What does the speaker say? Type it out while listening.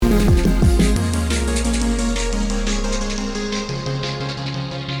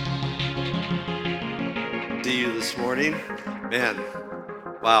Man,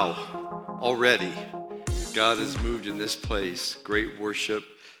 wow, already God has moved in this place. Great worship.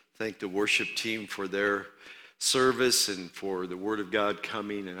 Thank the worship team for their service and for the Word of God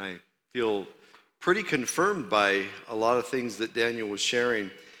coming. And I feel pretty confirmed by a lot of things that Daniel was sharing.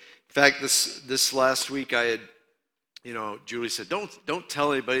 In fact, this last week I had, Julie said, don't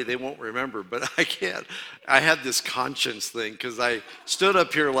tell anybody, they won't remember. But I can't. I had this conscience thing because I stood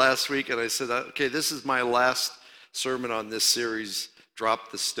up here last week and I said, okay, this is my last sermon on this series,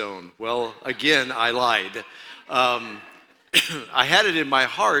 Drop the Stone. Well, again, I lied. I had it in my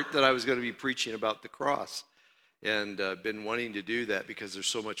heart that I was going to be preaching about the cross, and been wanting to do that because there's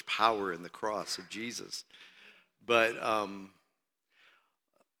so much power in the cross of Jesus. But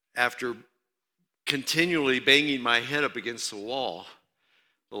after continually banging my head up against the wall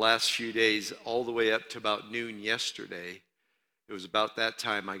the last few days, all the way up to about noon yesterday, it was about that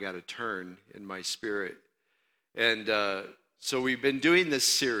time I got a turn in my spirit. And so we've been doing this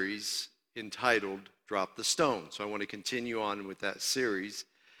series entitled Drop the Stone. So I want to continue on with that series.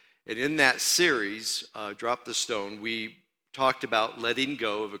 And in that series, Drop the Stone, we talked about letting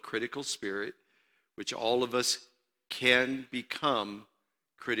go of a critical spirit, which all of us can become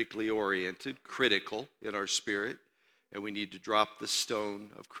critically oriented, critical in our spirit, and we need to drop the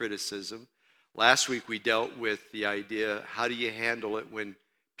stone of criticism. Last week we dealt with the idea, how do you handle it when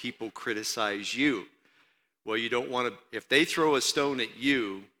people criticize you? Well, you don't want to, if they throw a stone at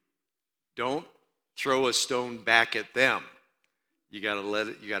you, don't throw a stone back at them. You got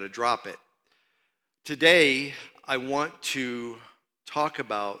to drop it. Today, I want to talk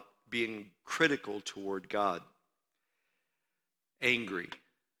about being critical toward God. Angry,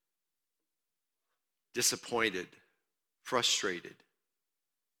 disappointed, frustrated,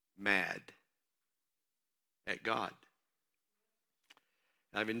 mad at God.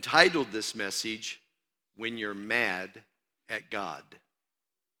 I've entitled this message, When You're Mad at God.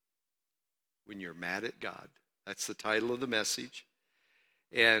 When You're Mad at God. That's the title of the message.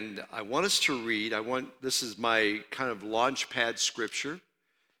 And I want us to read, this is my kind of launch pad scripture.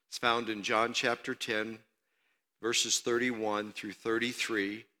 It's found in John chapter 10, verses 31 through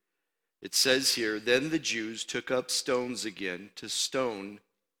 33. It says here, "Then the Jews took up stones again to stone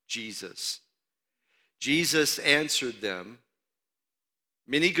Jesus. Jesus answered them,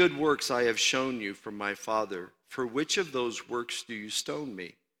 'Many good works I have shown you from my Father. For which of those works do you stone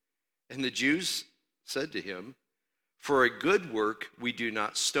me?' And the Jews said to him, 'For a good work we do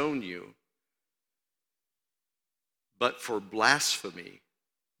not stone you, but for blasphemy,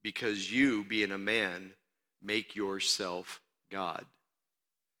 because you, being a man, make yourself God.'"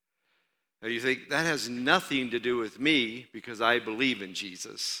 Now you think, that has nothing to do with me because I believe in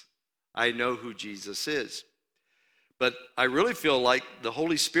Jesus. I know who Jesus is. But I really feel like the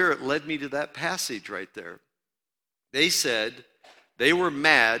Holy Spirit led me to that passage right there. They said they were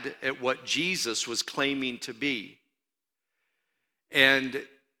mad at what Jesus was claiming to be. And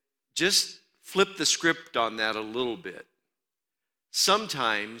just flip the script on that a little bit.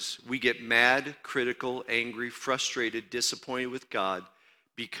 Sometimes we get mad, critical, angry, frustrated, disappointed with God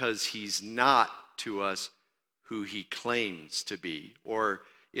because he's not to us who he claims to be. Or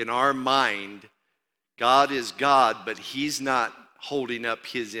in our mind, God is God, but he's not holding up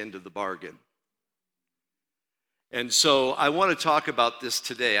his end of the bargain. And so I want to talk about this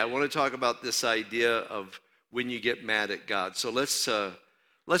today. I want to talk about this idea of when you get mad at God. So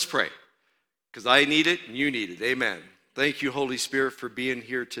let's pray, because I need it and you need it. Amen. Thank you, Holy Spirit, for being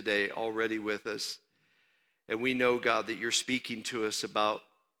here today already with us. And we know, God, that you're speaking to us about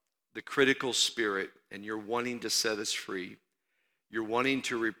the critical spirit, and you're wanting to set us free. You're wanting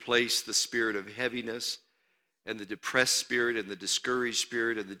to replace the spirit of heaviness and the depressed spirit and the discouraged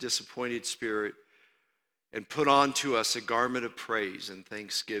spirit and the disappointed spirit, and put onto us a garment of praise and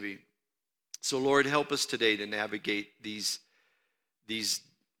thanksgiving. So, Lord, help us today to navigate these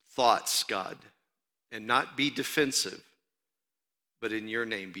thoughts, God, and not be defensive, but in your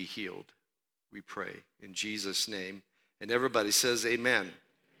name be healed. We pray in Jesus' name. And everybody says amen.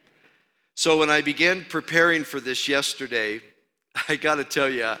 So when I began preparing for this yesterday, I got to tell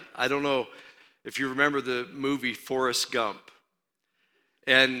you, I don't know if you remember the movie Forrest Gump.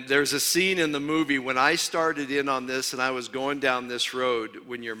 And there's a scene in the movie when I started in on this and I was going down this road,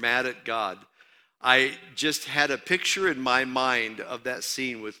 when you're mad at God. I just had a picture in my mind of that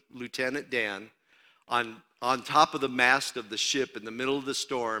scene with Lieutenant Dan on top of the mast of the ship in the middle of the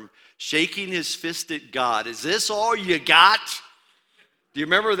storm, shaking his fist at God. Is this all you got? Do you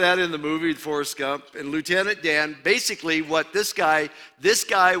remember that in the movie Forrest Gump? And Lieutenant Dan, basically what this guy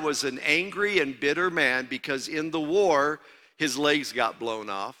was an angry and bitter man because in the war, his legs got blown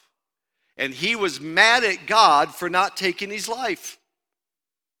off. And he was mad at God for not taking his life,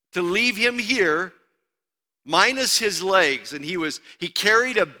 to leave him here minus his legs. And he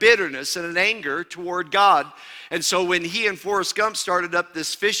carried a bitterness and an anger toward God. And so when he and Forrest Gump started up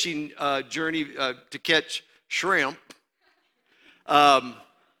this fishing journey to catch shrimp,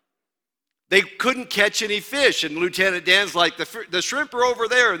 they couldn't catch any fish. And Lieutenant Dan's like, the shrimp are over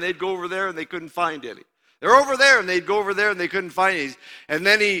there. And they'd go over there and they couldn't find any. They're over there, and they'd go over there, and they couldn't find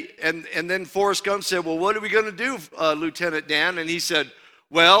any. And then Forrest Gump said, well, what are we going to do, Lieutenant Dan? And he said,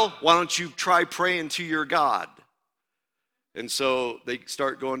 well, why don't you try praying to your God? And so they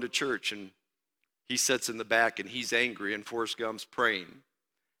start going to church, and he sits in the back, and he's angry, and Forrest Gump's praying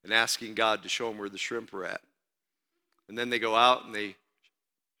and asking God to show him where the shrimp are at. And then they go out, and they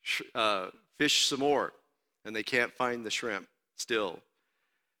fish some more, and they can't find the shrimp still.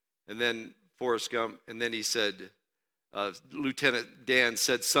 And then Forrest Gump, and then he said, Lieutenant Dan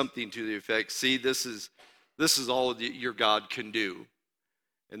said something to the effect, see, this is all that your God can do.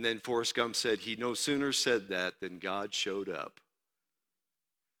 And then Forrest Gump said, he no sooner said that than God showed up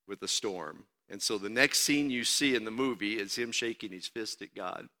with a storm. And so the next scene you see in the movie is him shaking his fist at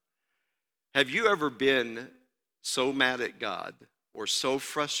God. Have you ever been so mad at God, or so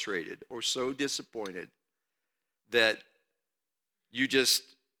frustrated, or so disappointed that you just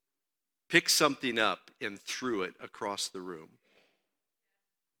picked something up and threw it across the room?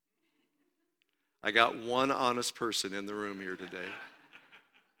 I got one honest person in the room here today.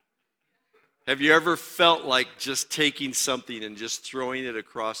 Have you ever felt like just taking something and just throwing it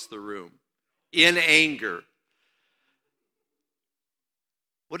across the room in anger?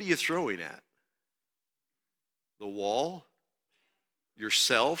 What are you throwing at? The wall?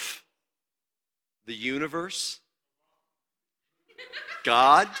 Yourself? The universe?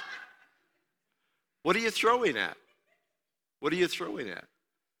 God? What are you throwing at? What are you throwing at?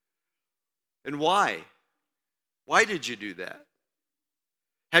 And why? Why did you do that?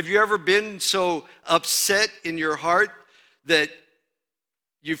 Have you ever been so upset in your heart that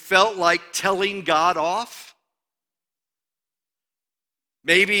you felt like telling God off?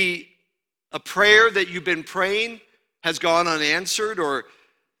 Maybe a prayer that you've been praying has gone unanswered, or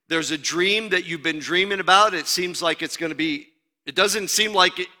there's a dream that you've been dreaming about. It seems like it's going to be, it doesn't seem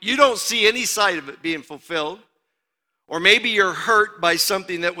like it, you don't see any sight of it being fulfilled. Or maybe you're hurt by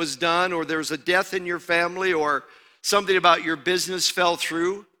something that was done, or there's a death in your family, or something about your business fell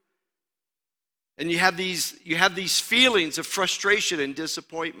through. And you have these feelings of frustration and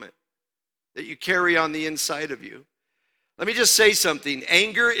disappointment that you carry on the inside of you. Let me just say something.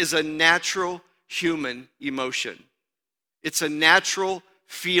 Anger is a natural human emotion. It's a natural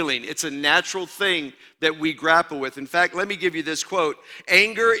feeling. It's a natural thing that we grapple with. In fact, let me give you this quote.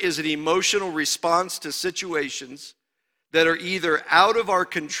 Anger is an emotional response to situations that are either out of our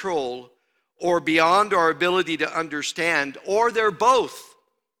control or beyond our ability to understand, or they're both.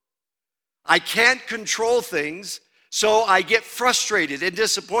 I can't control things, so I get frustrated and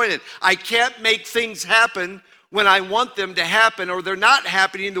disappointed. I can't make things happen when I want them to happen, or they're not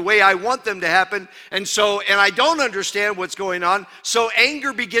happening the way I want them to happen. And I don't understand what's going on. So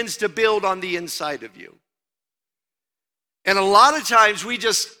anger begins to build on the inside of you. And a lot of times we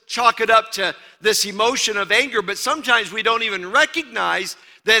just chalk it up to this emotion of anger, but sometimes we don't even recognize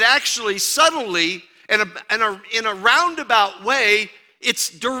that actually subtly, in a roundabout way, it's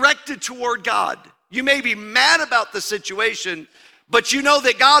directed toward God. You may be mad about the situation, but you know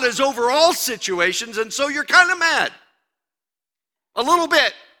that God is over all situations, and so you're kind of mad. A little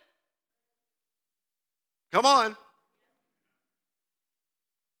bit. Come on.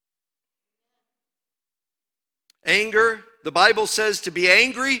 Anger, the Bible says to be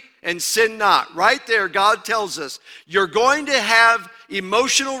angry and sin not. Right there, God tells us you're going to have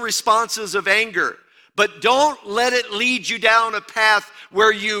emotional responses of anger, but don't let it lead you down a path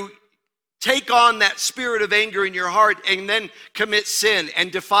where you take on that spirit of anger in your heart and then commit sin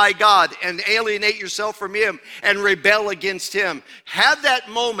and defy God and alienate yourself from Him and rebel against Him. Have that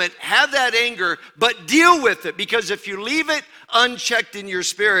moment, have that anger, but deal with it, because if you leave it unchecked in your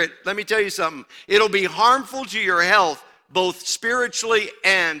spirit, let me tell you something, it'll be harmful to your health, both spiritually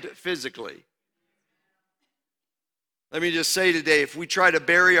and physically. Let me just say today, if we try to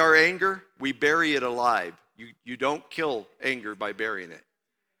bury our anger, we bury it alive. You don't kill anger by burying it.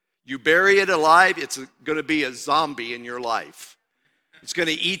 You bury it alive, it's going to be a zombie in your life. It's going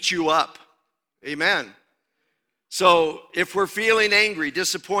to eat you up. Amen. So if we're feeling angry,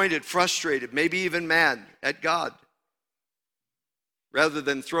 disappointed, frustrated, maybe even mad at God, rather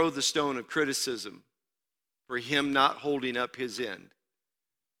than throw the stone of criticism for Him not holding up His end,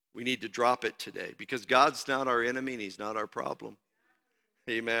 we need to drop it today, because God's not our enemy and He's not our problem.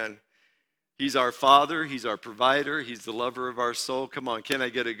 Amen. He's our Father. He's our provider. He's the lover of our soul. Come on, can I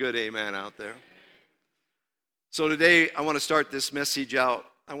get a good amen out there? So today, I want to start this message out.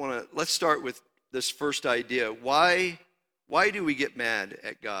 Let's start with this first idea. Why do we get mad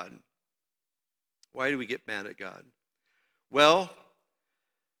at God? Why do we get mad at God? Well,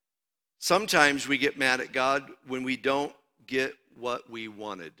 sometimes we get mad at God when we don't get what we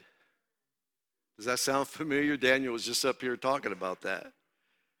wanted. Does that sound familiar? Daniel was just up here talking about that.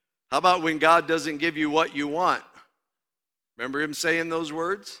 How about when God doesn't give you what you want? Remember him saying those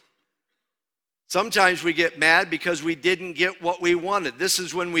words? Sometimes we get mad because we didn't get what we wanted. This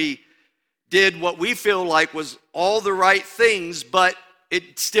is when we did what we feel like was all the right things, but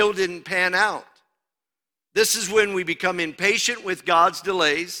it still didn't pan out. This is when we become impatient with God's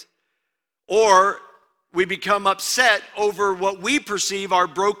delays, or we become upset over what we perceive are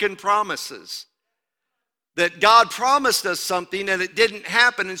broken promises. That God promised us something and it didn't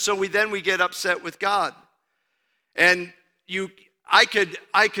happen, and so we get upset with God. And I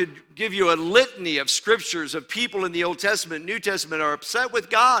could give you a litany of scriptures of people in the Old Testament, New Testament are upset with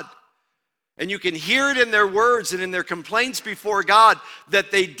God. And you can hear it in their words and in their complaints before God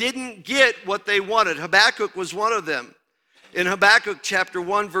that they didn't get what they wanted. Habakkuk was one of them. In Habakkuk chapter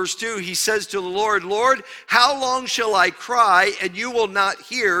 1, verse 2, he says to the Lord, Lord, how long shall I cry and you will not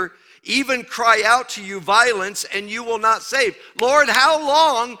hear? Even cry out to you violence and you will not save. Lord, how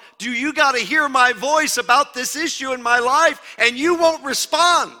long do you got to hear my voice about this issue in my life and you won't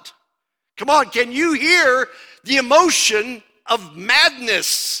respond? Come on, can you hear the emotion of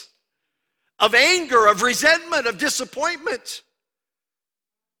madness, of anger, of resentment, of disappointment?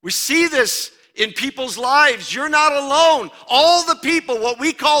 We see this in people's lives. You're not alone. All the people, what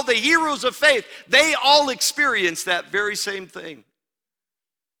we call the heroes of faith, they all experience that very same thing.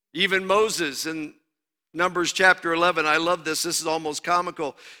 Even Moses in Numbers chapter 11, I love this. This is almost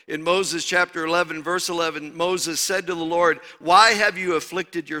comical. In Moses chapter 11, verse 11, Moses said to the Lord, why have you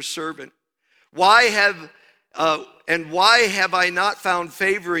afflicted your servant? Why have I not found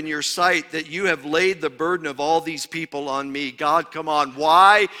favor in your sight that you have laid the burden of all these people on me? God, come on,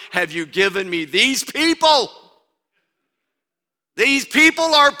 why have you given me these people? These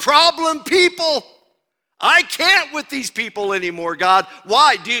people are problem people. I can't with these people anymore, God.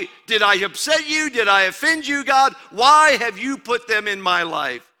 Why? Did I upset you? Did I offend you, God? Why have you put them in my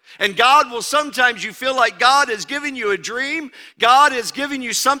life? And God will sometimes, you feel like God has given you a dream. God has given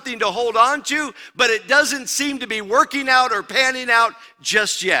you something to hold on to, but it doesn't seem to be working out or panning out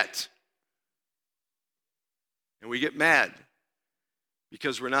just yet. And we get mad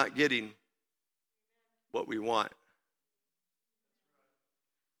because we're not getting what we want.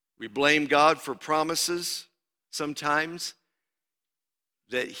 We blame God for promises sometimes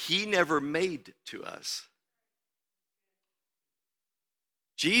that he never made to us.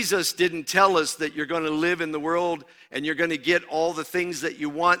 Jesus didn't tell us that you're going to live in the world and you're going to get all the things that you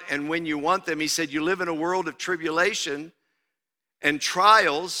want, and when you want them, he said you live in a world of tribulation and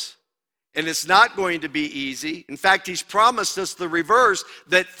trials, and it's not going to be easy. In fact, he's promised us the reverse,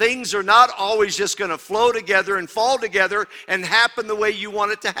 that things are not always just going to flow together and fall together and happen the way you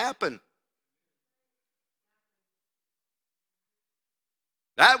want it to happen.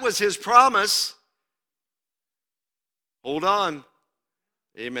 That was his promise. Hold on.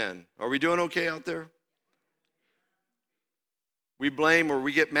 Amen. Are we doing okay out there? We blame or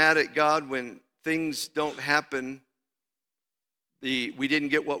we get mad at God when things don't happen. We didn't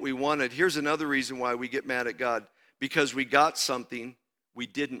get what we wanted. Here's another reason why we get mad at God. Because we got something we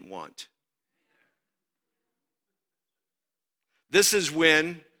didn't want. This is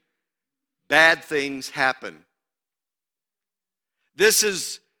when bad things happen. This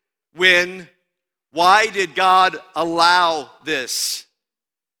is when, why did God allow this?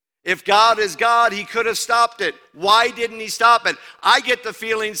 If God is God, he could have stopped it. Why didn't he stop it? I get the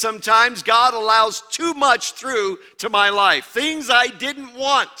feeling sometimes God allows too much through to my life. Things I didn't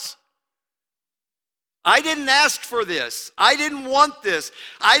want. I didn't ask for this. I didn't want this.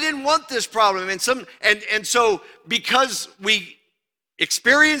 I didn't want this problem. And so because we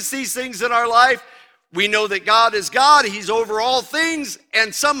experience these things in our life, we know that God is God. He's over all things.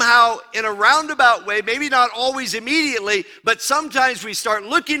 And somehow, in a roundabout way, maybe not always immediately, but sometimes we start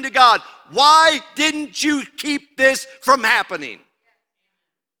looking to God. Why didn't you keep this from happening?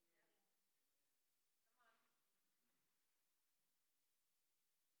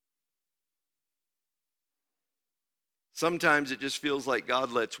 Sometimes it just feels like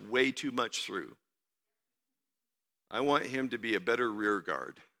God lets way too much through. I want him to be a better rear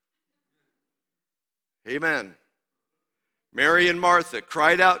guard. Amen. Mary and Martha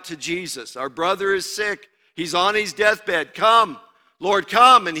cried out to Jesus, our brother is sick. He's on his deathbed. Come. Lord,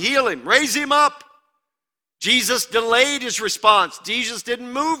 come and heal him. Raise him up. Jesus delayed his response. Jesus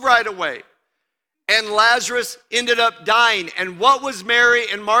didn't move right away. And Lazarus ended up dying. And what was Mary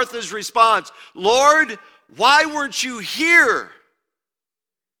and Martha's response? Lord, why weren't you here?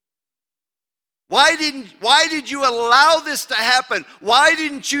 Why did you allow this to happen? Why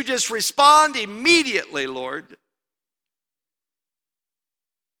didn't you just respond immediately, Lord?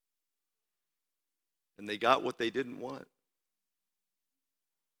 And they got what they didn't want.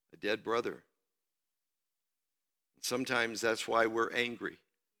 A dead brother. Sometimes that's why we're angry.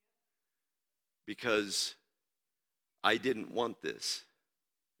 Because I didn't want this.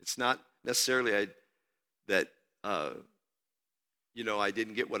 It's not necessarily that I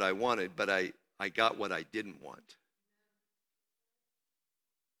didn't get what I wanted, but I got what I didn't want.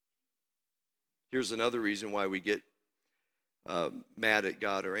 Here's another reason why we get mad at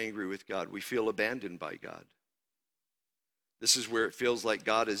God or angry with God. We feel abandoned by God. This is where it feels like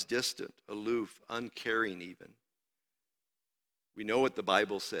God is distant, aloof, uncaring even. We know what the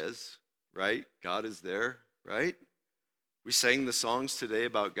Bible says, right? God is there, right? We sang the songs today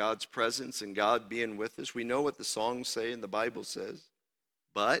about God's presence and God being with us. We know what the songs say and the Bible says,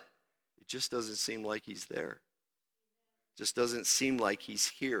 but it just doesn't seem like he's there. It just doesn't seem like he's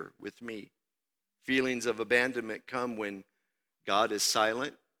here with me. Feelings of abandonment come when God is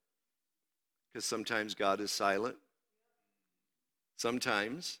silent, because sometimes God is silent.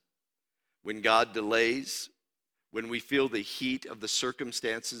 Sometimes when God delays, when we feel the heat of the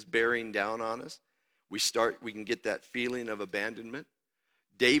circumstances bearing down on us, we can get that feeling of abandonment.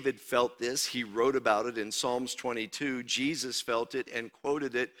 David felt this. He wrote about it in Psalms 22. Jesus felt it and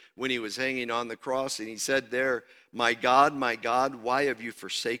quoted it when he was hanging on the cross. And he said there, my God, why have you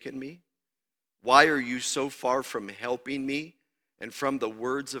forsaken me? Why are you so far from helping me and from the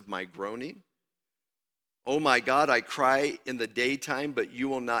words of my groaning? Oh my God, I cry in the daytime, but you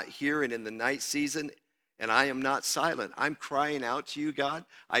will not hear, and in the night season, and I am not silent. I'm crying out to you, God.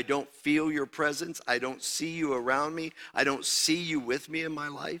 I don't feel your presence. I don't see you around me. I don't see you with me in my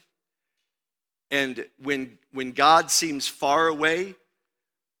life. And when God seems far away,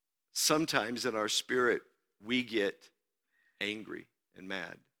 sometimes in our spirit, we get angry and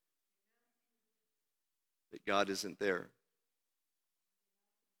mad that God isn't there.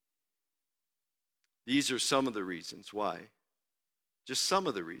 These are some of the reasons why. Just some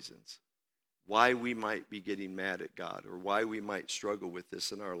of the reasons why we might be getting mad at God or why we might struggle with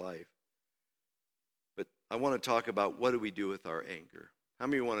this in our life. But I want to talk about, what do we do with our anger? How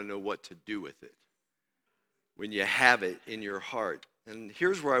many want to know what to do with it when you have it in your heart? And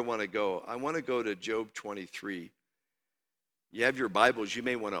here's where I want to go. I want to go to Job 23. You have your Bibles. You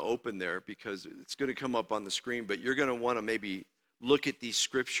may want to open there because it's going to come up on the screen, but you're going to want to maybe look at these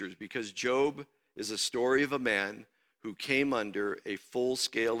scriptures, because Job is a story of a man who came under a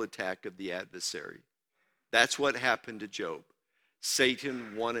full-scale attack of the adversary. That's what happened to Job.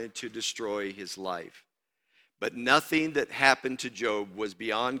 Satan wanted to destroy his life. But nothing that happened to Job was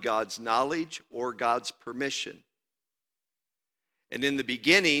beyond God's knowledge or God's permission. And in the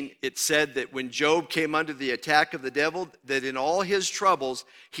beginning, it said that when Job came under the attack of the devil, that in all his troubles,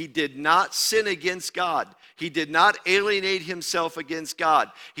 he did not sin against God. He did not alienate himself against God.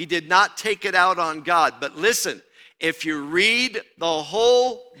 He did not take it out on God. But listen, if you read the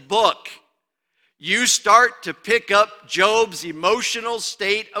whole book, you start to pick up Job's emotional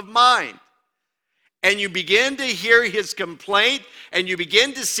state of mind. And you begin to hear his complaint, and you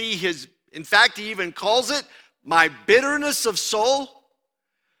begin to see his, in fact, he even calls it, my bitterness of soul,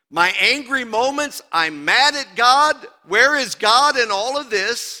 my angry moments. I'm mad at God. Where is God in all of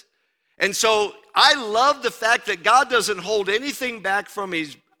this? And so I love the fact that God doesn't hold anything back from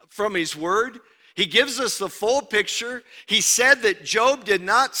his word. He gives us the full picture. He said that Job did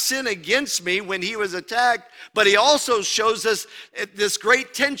not sin against me when he was attacked, but he also shows us this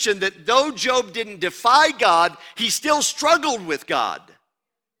great tension that though Job didn't defy God, he still struggled with God.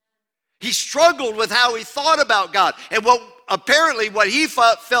 He struggled with how he thought about God and what he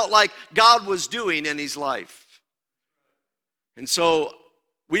felt like God was doing in his life. And so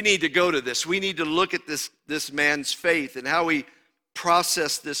we need to go to this. We need to look at this man's faith and how he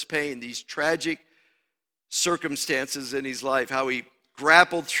processed this pain, these tragic circumstances in his life, how he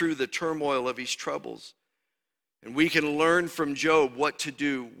grappled through the turmoil of his troubles. And we can learn from Job what to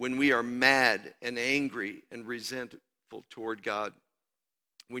do when we are mad and angry and resentful toward God.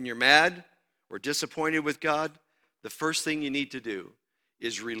 When you're mad or disappointed with God, the first thing you need to do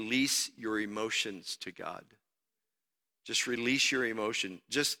is release your emotions to God. Just release your emotion.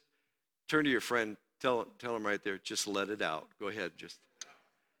 Just turn to your friend, tell him right there, just let it out. Go ahead. Just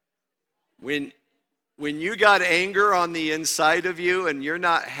when When you got anger on the inside of you and you're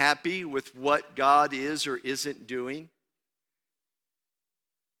not happy with what God is or isn't doing,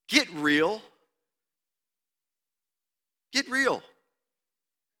 get real. Get real.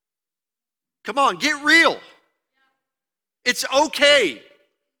 Come on, get real. It's okay.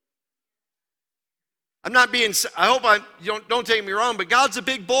 I'm not being, I hope don't take me wrong, but God's a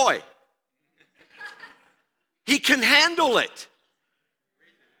big boy. He can handle it.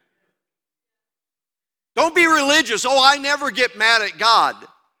 Don't be religious. Oh, I never get mad at God.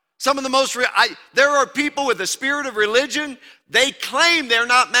 Some of the most, there are people with a spirit of religion, they claim they're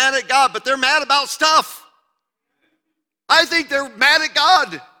not mad at God, but they're mad about stuff. I think they're mad at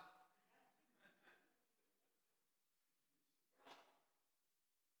God.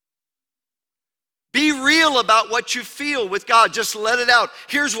 Be real about what you feel with God. Just let it out.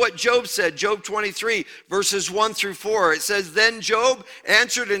 Here's what Job said, Job 23, verses 1 through 4. It says, then Job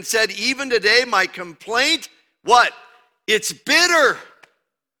answered and said, even today my complaint, what? It's bitter.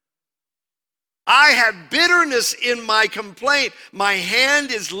 I have bitterness in my complaint. My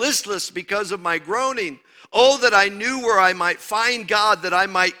hand is listless because of my groaning. Oh, that I knew where I might find God, that I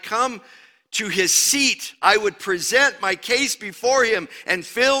might come to his seat. I would present my case before him and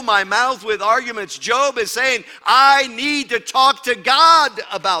fill my mouth with arguments. Job is saying, I need to talk to God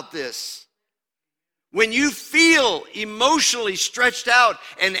about this. When you feel emotionally stretched out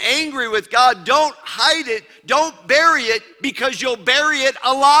and angry with God, don't hide it, don't bury it, because you'll bury it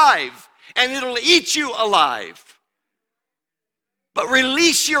alive and it'll eat you alive. But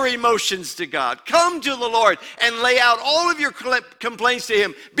release your emotions to God. Come to the Lord and lay out all of your complaints to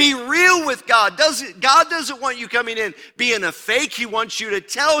him. Be real with God. God doesn't want you coming in being a fake. He wants you to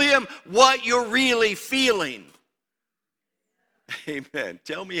tell him what you're really feeling. Amen.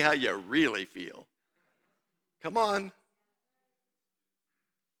 Tell me how you really feel. Come on.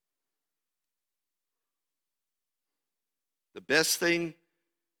 The best thing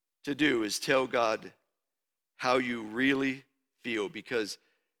to do is tell God how you really feel, because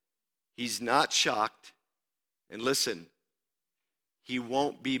he's not shocked. And listen, he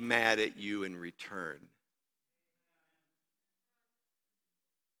won't be mad at you in return.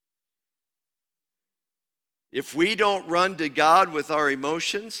 If we don't run to God with our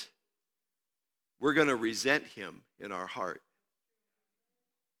emotions, we're going to resent him in our heart.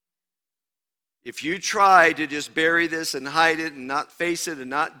 If you try to just bury this and hide it and not face it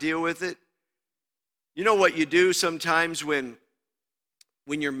and not deal with it, you know what you do sometimes when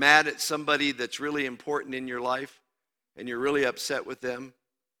you're mad at somebody that's really important in your life and you're really upset with them?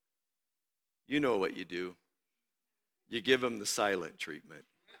 You know what you do. You give them the silent treatment.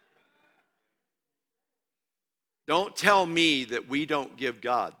 Don't tell me that we don't give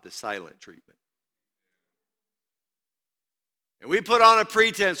God the silent treatment. And we put on a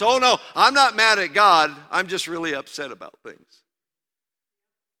pretense, oh no, I'm not mad at God, I'm just really upset about things.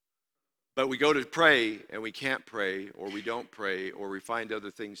 But we go to pray and we can't pray, or we don't pray, or we find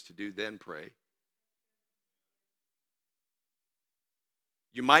other things to do, then pray.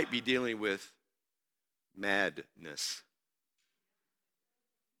 You might be dealing with madness,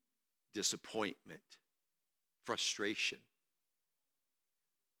 disappointment, frustration.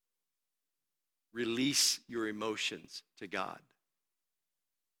 Release your emotions to God.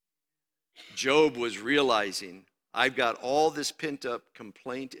 Job was realizing, I've got all this pent-up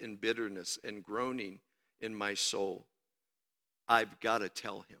complaint and bitterness and groaning in my soul. I've got to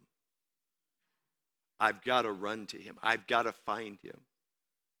tell him. I've got to run to him. I've got to find him.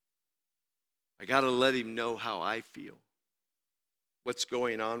 I got to let him know how I feel. What's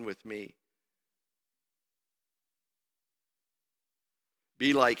going on with me?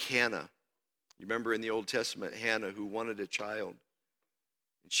 Be like Hannah. You remember in the Old Testament, Hannah, who wanted a child.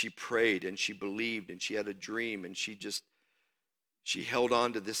 And she prayed and she believed and she had a dream and she held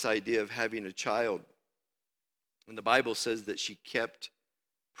on to this idea of having a child. And the Bible says that she kept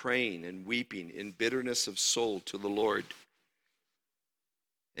praying and weeping in bitterness of soul to the Lord.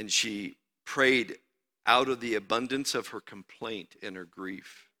 And she prayed out of the abundance of her complaint and her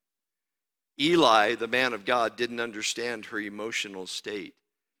grief. Eli, the man of God, didn't understand her emotional state,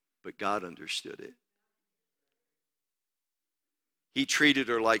 but God understood it. He treated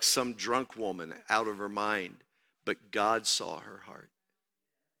her like some drunk woman out of her mind, but God saw her heart.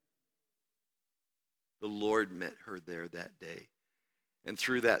 The Lord met her there that day. And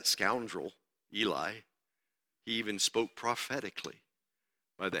through that scoundrel, Eli, he even spoke prophetically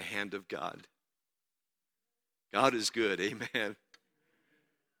by the hand of God. God is good, amen.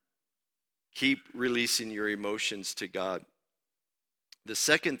 Keep releasing your emotions to God. The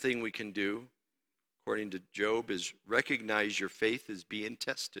second thing we can do, according to Job, is recognize your faith is being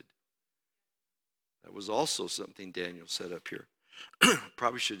tested. That was also something Daniel said up here.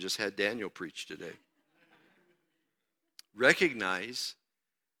 Probably should have just had Daniel preach today. Recognize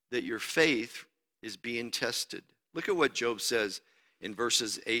that your faith is being tested. Look at what Job says in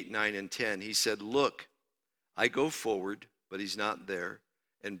verses 8, 9, and 10. He said, look, I go forward, but he's not there,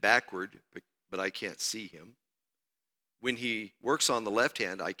 and backward, but I can't see him. When he works on the left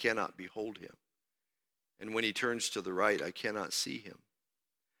hand, I cannot behold him. And when he turns to the right, I cannot see him.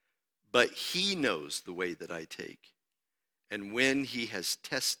 But he knows the way that I take. And when he has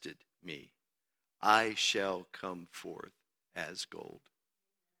tested me, I shall come forth as gold.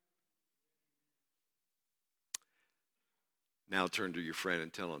 Now turn to your friend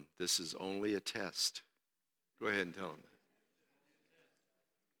and tell him, this is only a test. Go ahead and tell him that.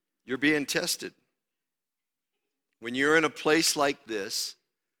 You're being tested. When you're in a place like this,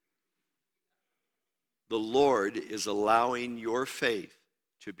 the Lord is allowing your faith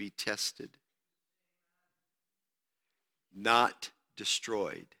to be tested, not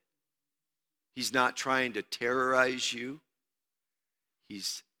destroyed. He's not trying to terrorize you.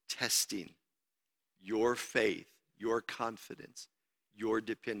 He's testing your faith, your confidence, your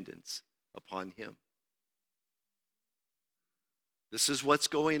dependence upon him. This is what's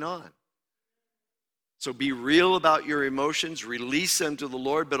going on. So be real about your emotions, release them to the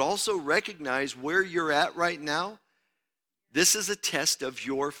Lord, but also recognize where you're at right now. This is a test of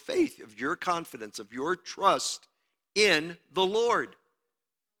your faith, of your confidence, of your trust in the Lord.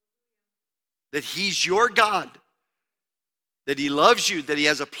 That he's your God, that he loves you, that he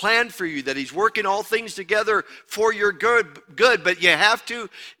has a plan for you, that he's working all things together for your good. But you have to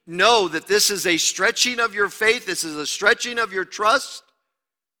know that this is a stretching of your faith, this is a stretching of your trust.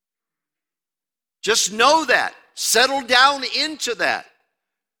 Just know that. Settle down into that.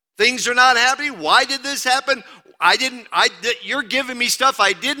 Things are not happening. Why did this happen? You're giving me stuff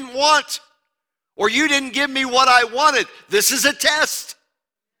I didn't want. Or you didn't give me what I wanted. This is a test.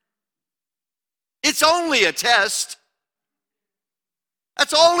 It's only a test.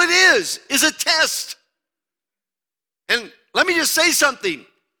 That's all it is a test. And let me just say something.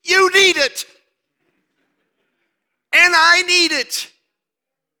 You need it. And I need it.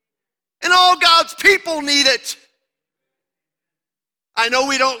 And all God's people need it. I know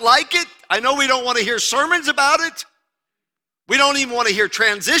we don't like it. I know we don't want to hear sermons about it. We don't even want to hear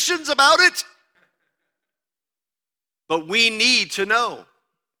transitions about it. But we need to know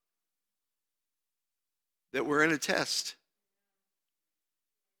that we're in a test.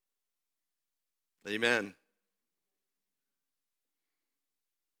 Amen.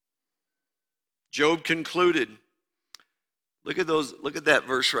 Job concluded. Look at that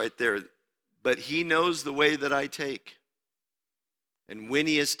verse right there. But he knows the way that I take. And when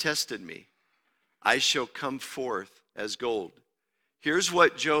he has tested me, I shall come forth as gold. Here's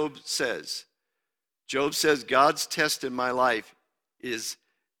what Job says. Job says, God's test in my life is,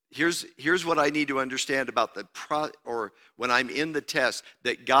 here's what I need to understand about when I'm in the test,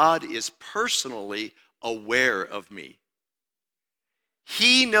 that God is personally aware of me.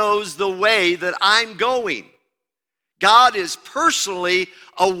 He knows the way that I'm going. God is personally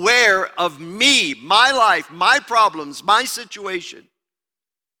aware of me, my life, my problems, my situation.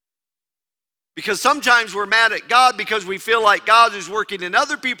 Because sometimes we're mad at God because we feel like God is working in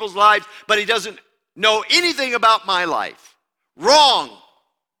other people's lives, but he doesn't know anything about my life. Wrong.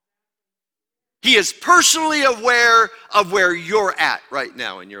 He is personally aware of where you're at right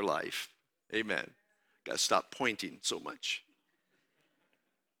now in your life. Amen. Got to stop pointing so much.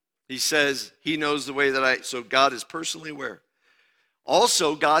 He says he knows the way that so God is personally aware.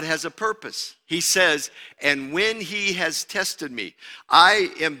 Also, God has a purpose. He says, and when he has tested me,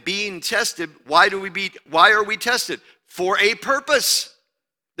 I am being tested. Why are we tested? For a purpose.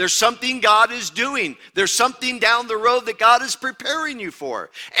 There's something God is doing. There's something down the road that God is preparing you for.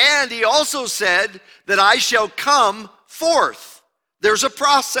 And he also said that I shall come forth. There's a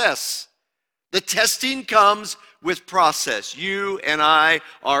process. The testing comes with process. You and I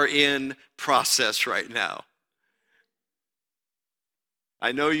are in process right now.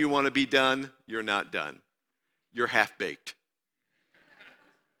 I know you want to be done. You're not done. You're half-baked.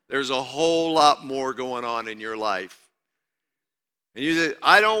 There's a whole lot more going on in your life. And you say,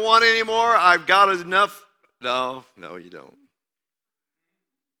 I don't want any more. I've got enough. No, you don't.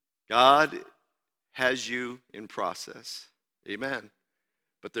 God has you in process. Amen.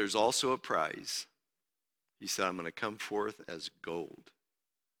 But there's also a prize. He said, I'm going to come forth as gold.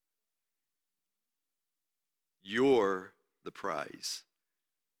 You're the prize,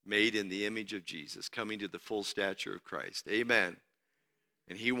 made in the image of Jesus, coming to the full stature of Christ. Amen.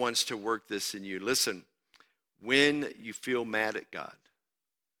 And he wants to work this in you. Listen, when you feel mad at God,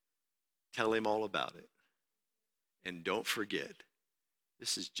 Tell him all about it. And don't forget,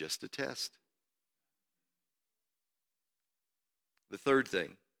 this is just a test. The third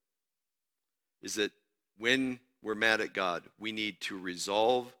thing is that when we're mad at God, we need to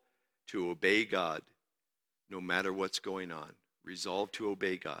resolve to obey God no matter what's going on. Resolve to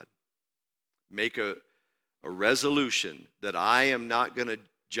obey God. Make a resolution that I am not going to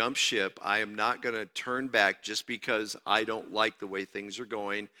jump ship. I am not going to turn back just because I don't like the way things are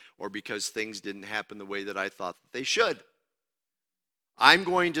going or because things didn't happen the way that I thought that they should. I'm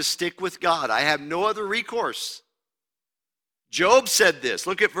going to stick with God. I have no other recourse. Job said this.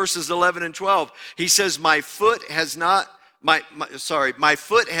 Look at verses 11 and 12. He says, my foot has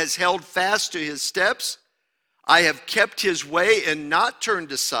held fast to his steps. I have kept his way and not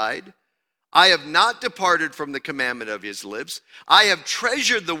turned aside. I have not departed from the commandment of his lips. I have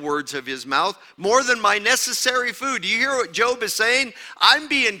treasured the words of his mouth more than my necessary food. Do you hear what Job is saying? I'm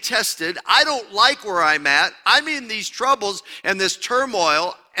being tested. I don't like where I'm at. I'm in these troubles and this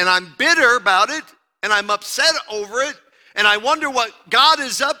turmoil, and I'm bitter about it, and I'm upset over it, and I wonder what God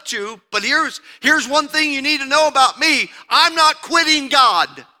is up to. But here's one thing you need to know about me. I'm not quitting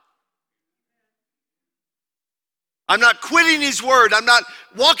God. I'm not quitting his word. I'm not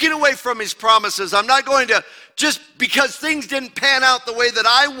walking away from his promises. I'm not going to, just because things didn't pan out the way that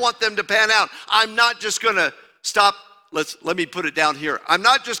I want them to pan out, I'm not just going to stop. Let me put it down here. I'm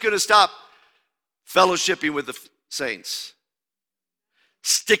not just going to stop fellowshipping with the saints,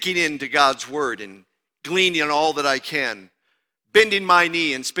 sticking into God's word and gleaning all that I can, bending my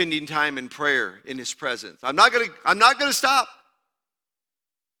knee and spending time in prayer in his presence. I'm not going to stop.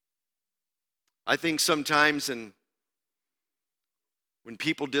 I think sometimes when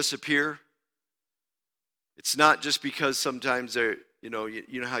people disappear, it's not just because sometimes they're, you know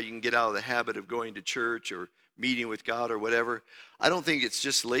how you can get out of the habit of going to church or meeting with God or whatever. I don't think it's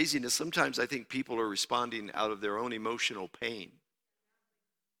just laziness. Sometimes I think people are responding out of their own emotional pain.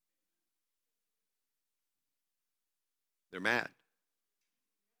 They're mad.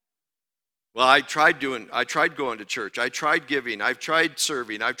 Well, I tried going to church. I tried giving. I've tried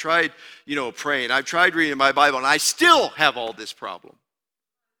serving. I've tried, praying. I've tried reading my Bible, and I still have all this problem.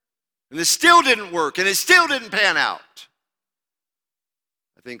 And this still didn't work, and it still didn't pan out.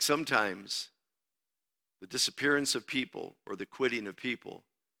 I think sometimes the disappearance of people or the quitting of people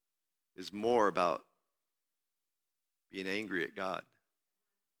is more about being angry at God.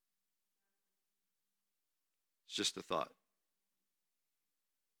 It's just a thought.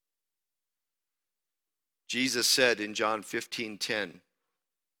 Jesus said in John 15:10,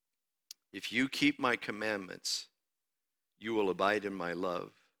 if you keep my commandments, you will abide in my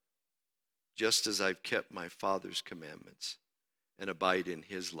love, just as I've kept my Father's commandments and abide in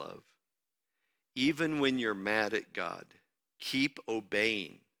his love. Even when you're mad at God, keep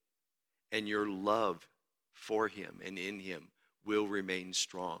obeying, and your love for him and in him will remain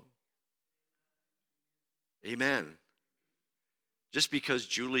strong. Amen. Just because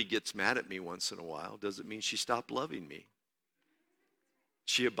Julie gets mad at me once in a while doesn't mean she stopped loving me.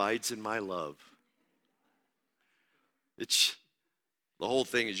 She abides in my love. The whole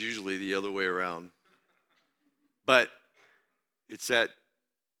thing is usually the other way around. But it's that,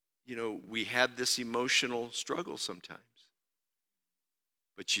 we have this emotional struggle sometimes.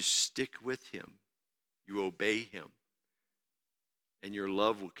 But you stick with him. You obey him. And your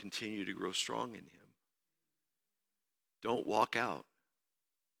love will continue to grow strong in him. Don't walk out.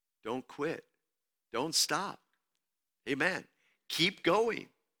 Don't quit. Don't stop. Amen. Keep going.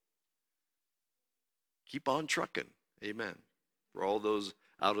 Keep on trucking. Amen. For all those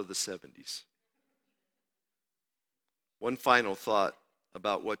out of the 70s. One final thought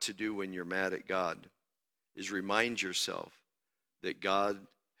about what to do when you're mad at God is remind yourself that God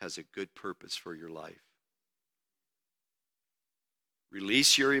has a good purpose for your life.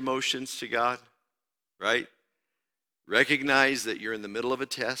 Release your emotions to God, right? Recognize that you're in the middle of a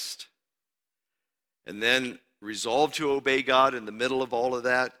test, and then resolve to obey God in the middle of all of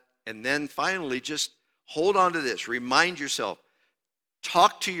that, and then finally just hold on to this. Remind yourself.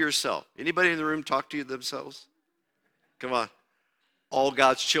 Talk to yourself. Anybody in the room talk to themselves? Come on. All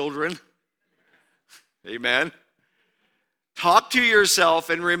God's children. Amen. Talk to yourself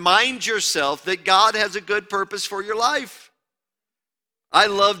and remind yourself that God has a good purpose for your life. I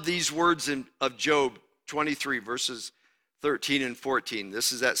love these words of Job 23, verses 13 and 14.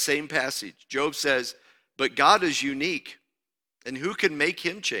 This is that same passage. Job says, but God is unique, and who can make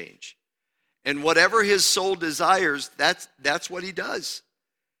him change? And whatever his soul desires, that's what he does.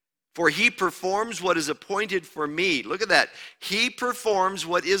 For he performs what is appointed for me. Look at that. He performs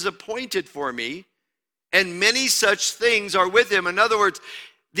what is appointed for me, and many such things are with him. In other words,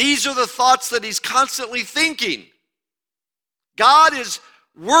 These are the thoughts that he's constantly thinking. God is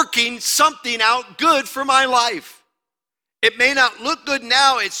working something out good for my life. It may not look good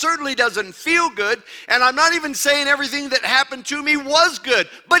now. It certainly doesn't feel good. And I'm not even saying everything that happened to me was good.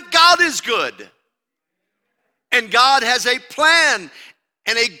 But God is good. And God has a plan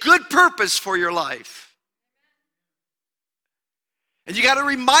and a good purpose for your life. And you got to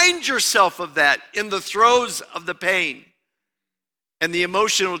remind yourself of that in the throes of the pain and the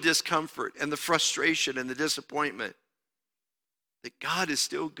emotional discomfort and the frustration and the disappointment. That God is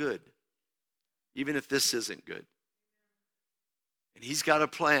still good, even if this isn't good. And he's got a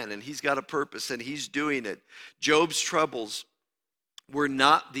plan and he's got a purpose and he's doing it. Job's troubles were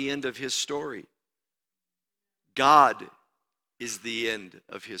not the end of his story. God is the end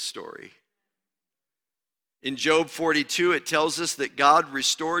of his story. In Job 42, it tells us that God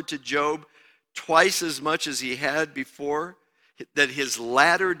restored to Job twice as much as he had before, that his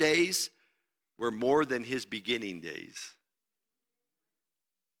latter days were more than his beginning days.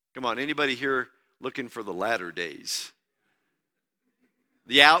 Come on, anybody here looking for the latter days?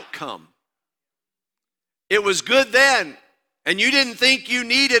 The outcome. It was good then, and you didn't think you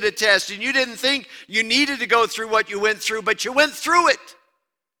needed a test, and you didn't think you needed to go through what you went through, but you went through it.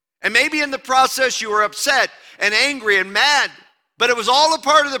 And maybe in the process you were upset and angry and mad, but it was all a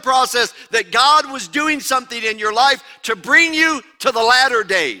part of the process that God was doing something in your life to bring you to the latter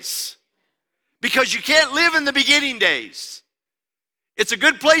days. Because you can't live in the beginning days. It's a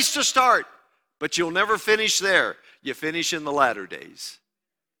good place to start, but you'll never finish there. You finish in the latter days.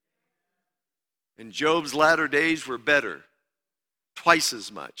 And Job's latter days were better, twice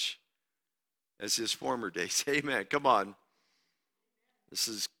as much as his former days. Amen. Come on. This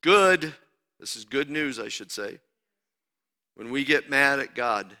is good. This is good news, I should say. When we get mad at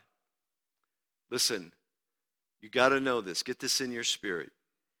God, listen, you got to know this. Get this in your spirit.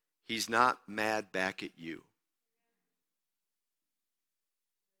 He's not mad back at you.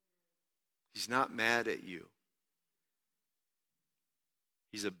 He's not mad at you.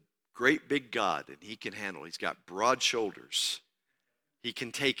 He's a great big God, and he can handle it. He's got broad shoulders. He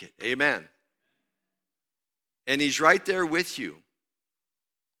can take it. Amen. And he's right there with you.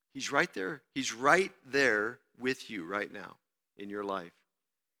 He's right there. He's right there with you right now in your life.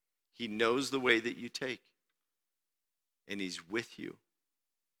 He knows the way that you take. And he's with you.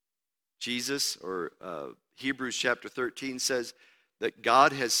 Jesus, or Hebrews chapter 13 says that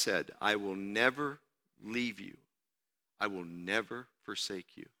God has said, I will never leave you. I will never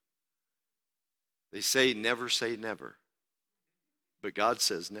forsake you. They say never. But God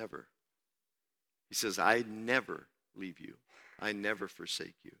says never. He says, I never leave you. I never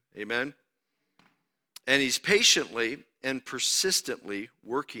forsake you. Amen? And he's patiently and persistently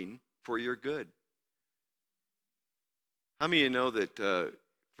working for your good. How many of you know that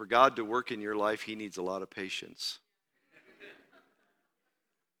for God to work in your life, he needs a lot of patience?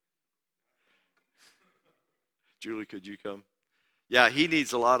 Julie, could you come? Yeah, he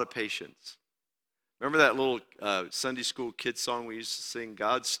needs a lot of patience. Remember that little Sunday school kid song we used to sing,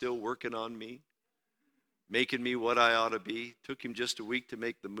 God's still working on me, making me what I ought to be. Took him just a week to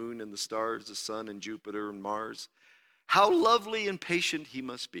make the moon and the stars, the sun and Jupiter and Mars. How lovely and patient he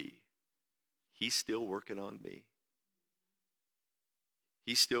must be. He's still working on me.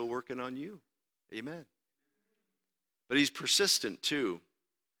 He's still working on you. Amen. But he's persistent too,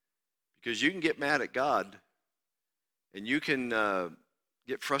 because you can get mad at God, and you can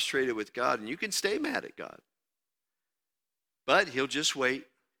get frustrated with God, and you can stay mad at God. But he'll just wait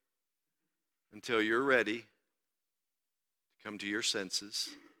until you're ready to come to your senses.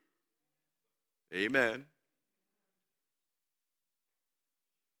 Amen.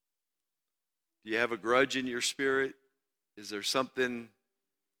 Do you have a grudge in your spirit? Is there something?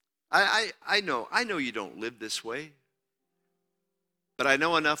 I know you don't live this way. But I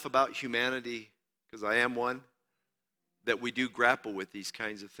know enough about humanity, because I am one, that we do grapple with these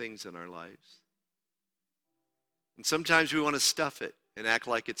kinds of things in our lives. And sometimes we want to stuff it and act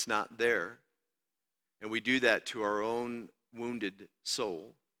like it's not there. And we do that to our own wounded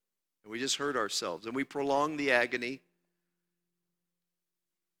soul. And we just hurt ourselves. And we prolong the agony.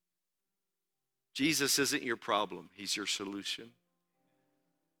 Jesus isn't your problem. He's your solution.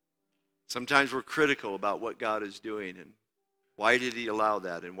 Sometimes we're critical about what God is doing. And why did he allow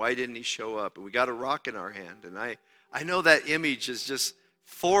that? And why didn't he show up? And we got a rock in our hand. And I know that image is just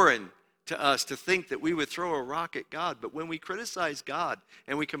foreign to us, to think that we would throw a rock at God. But when we criticize God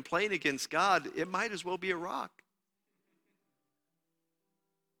and we complain against God, it might as well be a rock.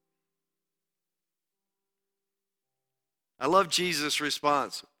 I love Jesus'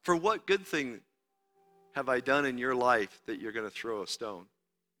 response. For what good thing have I done in your life that you're going to throw a stone?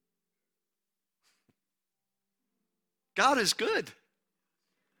 God is good.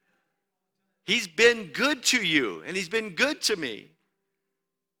 He's been good to you, and he's been good to me.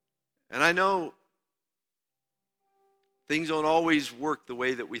 And I know things don't always work the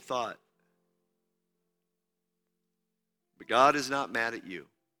way that we thought. But God is not mad at you.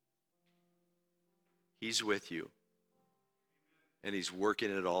 He's with you. And he's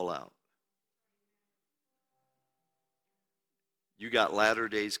working it all out. You got latter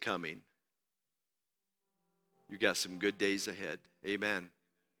days coming. You got some good days ahead. Amen.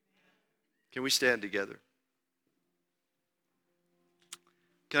 Can we stand together?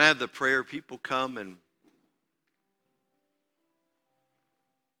 Can I have the prayer people come and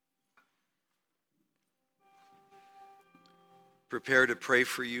prepare to pray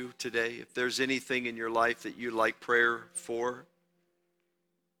for you today? If there's anything in your life that you'd like prayer for,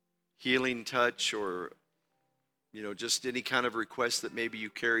 healing touch, or just any kind of request that maybe you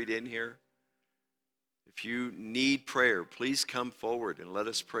carried in here. If you need prayer, please come forward and let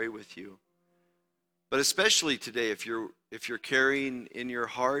us pray with you. But especially today, if you're carrying in your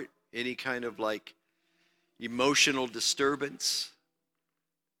heart any kind of emotional disturbance,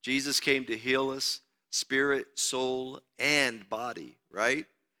 Jesus came to heal us, spirit, soul, and body, right?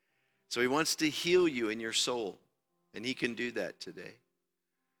 So he wants to heal you in your soul, and he can do that today.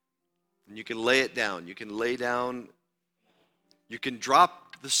 And you can lay it down. You can lay down, you can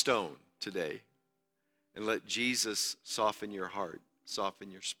drop the stone today and let Jesus soften your heart,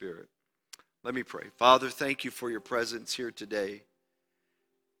 soften your spirit. Let me pray. Father, thank you for your presence here today.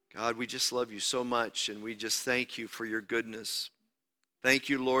 God, we just love you so much, and we just thank you for your goodness. Thank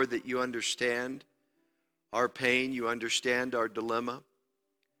you, Lord, that you understand our pain. You understand our dilemma.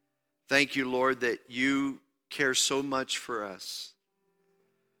 Thank you, Lord, that you care so much for us.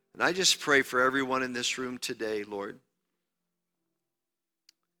 And I just pray for everyone in this room today, Lord.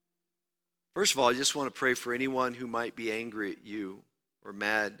 First of all, I just want to pray for anyone who might be angry at you or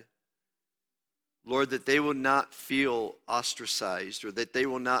mad. Lord, that they will not feel ostracized, or that they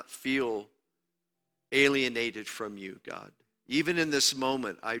will not feel alienated from you, God. Even in this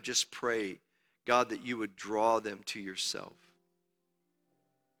moment, I just pray, God, that you would draw them to yourself.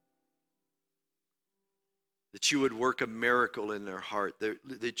 That you would work a miracle in their heart,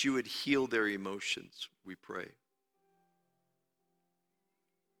 that you would heal their emotions, we pray.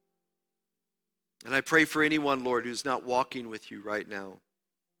 And I pray for anyone, Lord, who's not walking with you right now,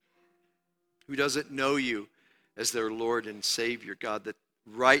 who doesn't know you as their Lord and Savior, God, that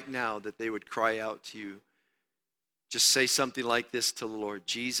right now that they would cry out to you. Just say something like this to the Lord: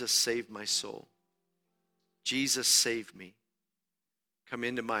 Jesus, save my soul. Jesus, save me. Come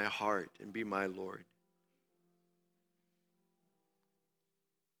into my heart and be my Lord.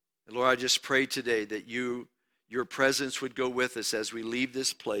 And Lord, I just pray today that your presence would go with us as we leave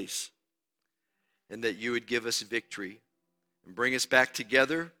this place, and that you would give us victory and bring us back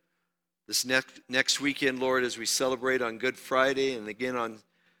together this next weekend, Lord, as we celebrate on Good Friday and again on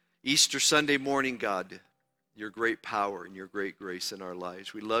Easter Sunday morning, God, your great power and your great grace in our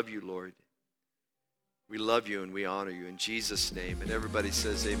lives. We love you, Lord. We love you and we honor you in Jesus' name. And everybody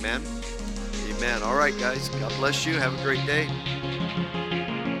says amen. Amen. All right, guys. God bless you. Have a great day.